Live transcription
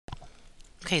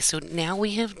Okay, so now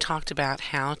we have talked about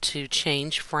how to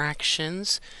change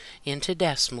fractions into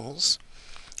decimals.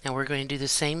 Now we're going to do the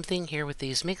same thing here with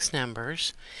these mixed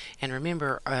numbers. And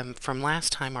remember, from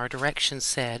last time our directions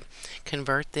said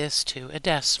convert this to a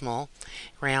decimal,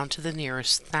 round to the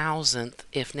nearest thousandth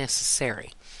if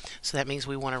necessary. So that means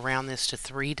we want to round this to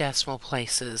 3 decimal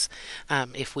places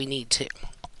if we need to.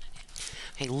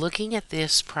 Okay, looking at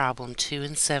this problem 2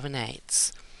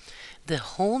 7/8, the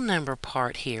whole number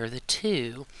part here, the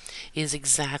 2, is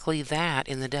exactly that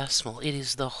in the decimal. It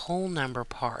is the whole number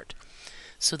part.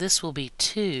 So this will be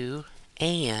 2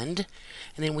 and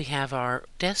then we have our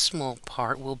decimal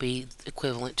part will be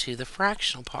equivalent to the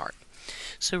fractional part.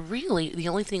 So really, the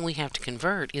only thing we have to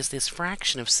convert is this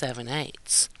fraction of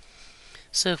 7/8.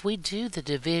 So if we do the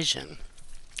division,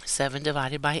 7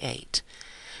 divided by 8,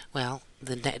 well,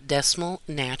 the decimal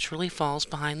naturally falls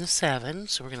behind the 7,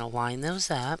 so we're going to line those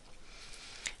up.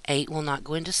 8 will not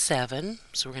go into 7,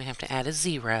 so we're going to have to add a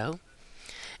 0.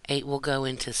 8 will go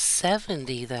into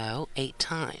 70, though, 8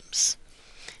 times.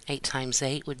 8 times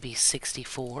 8 would be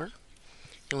 64.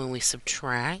 And when we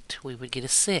subtract, we would get a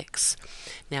 6.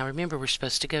 Now remember, we're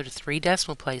supposed to go to 3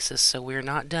 decimal places, so we're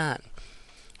not done.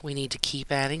 We need to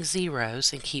keep adding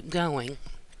zeros and keep going.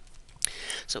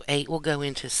 So 8 will go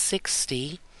into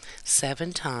 60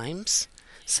 7 times.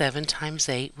 7 times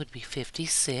 8 would be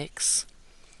 56.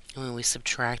 And when we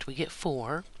subtract, we get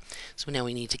 4. So now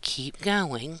we need to keep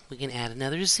going. We can add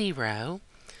another 0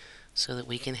 so that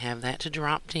we can have that to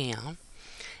drop down.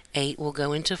 8 will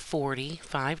go into 40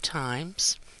 5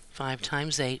 times. 5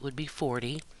 times 8 would be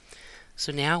 40.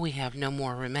 So now we have no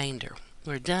more remainder.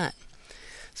 We're done.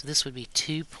 So this would be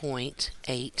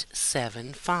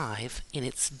 2.875 in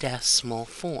its decimal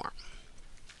form.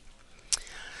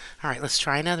 All right, let's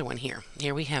try another one here.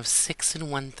 Here we have 6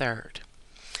 1/3.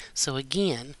 So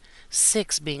again,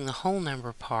 6 being the whole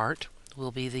number part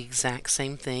will be the exact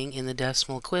same thing in the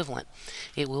decimal equivalent.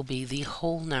 It will be the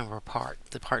whole number part,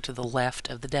 the part to the left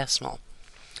of the decimal.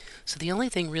 So the only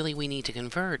thing really we need to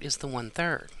convert is the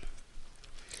 1/3.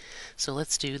 So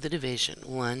let's do the division.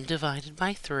 1 divided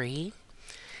by 3,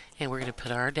 and we're going to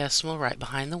put our decimal right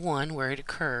behind the 1 where it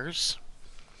occurs.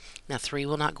 Now 3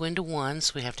 will not go into 1,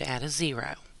 so we have to add a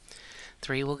 0.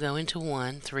 3 will go into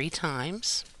 1 3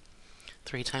 times.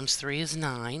 3 times 3 is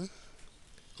 9.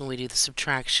 When we do the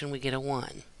subtraction, we get a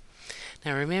 1.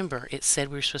 Now remember, it said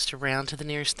we were supposed to round to the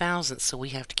nearest thousandth, so we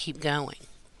have to keep going.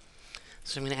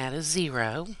 So I'm going to add a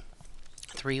 0.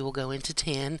 3 will go into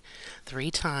 10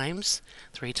 3 times.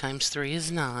 3 times 3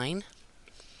 is 9.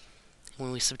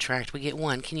 When we subtract, we get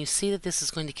 1. Can you see that this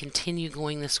is going to continue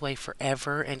going this way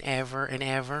forever and ever and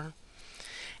ever?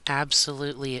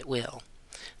 Absolutely it will.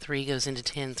 3 goes into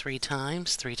 10 3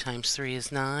 times. 3 times 3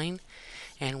 is 9.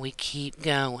 And we keep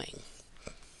going.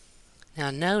 Now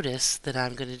notice that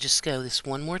I'm going to just go this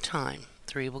one more time.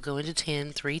 3 will go into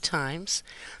 10 3 times.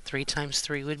 3 times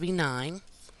 3 would be 9.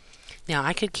 Now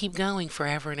I could keep going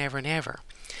forever and ever and ever,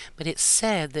 but it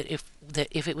said that if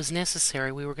it was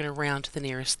necessary, we were going to round to the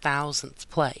nearest thousandth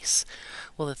place.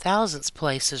 Well, the thousandth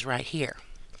place is right here.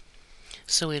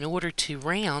 So in order to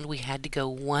round, we had to go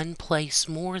one place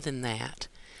more than that.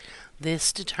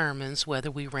 This determines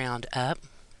whether we round up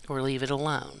or leave it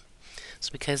alone.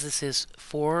 So because this is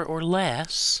 4 or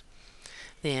less,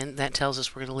 then that tells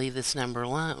us we're going to leave this number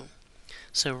alone.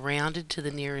 So rounded to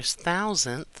the nearest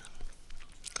thousandth,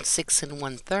 6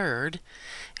 1/3,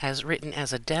 as written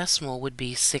as a decimal, would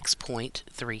be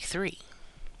 6.33.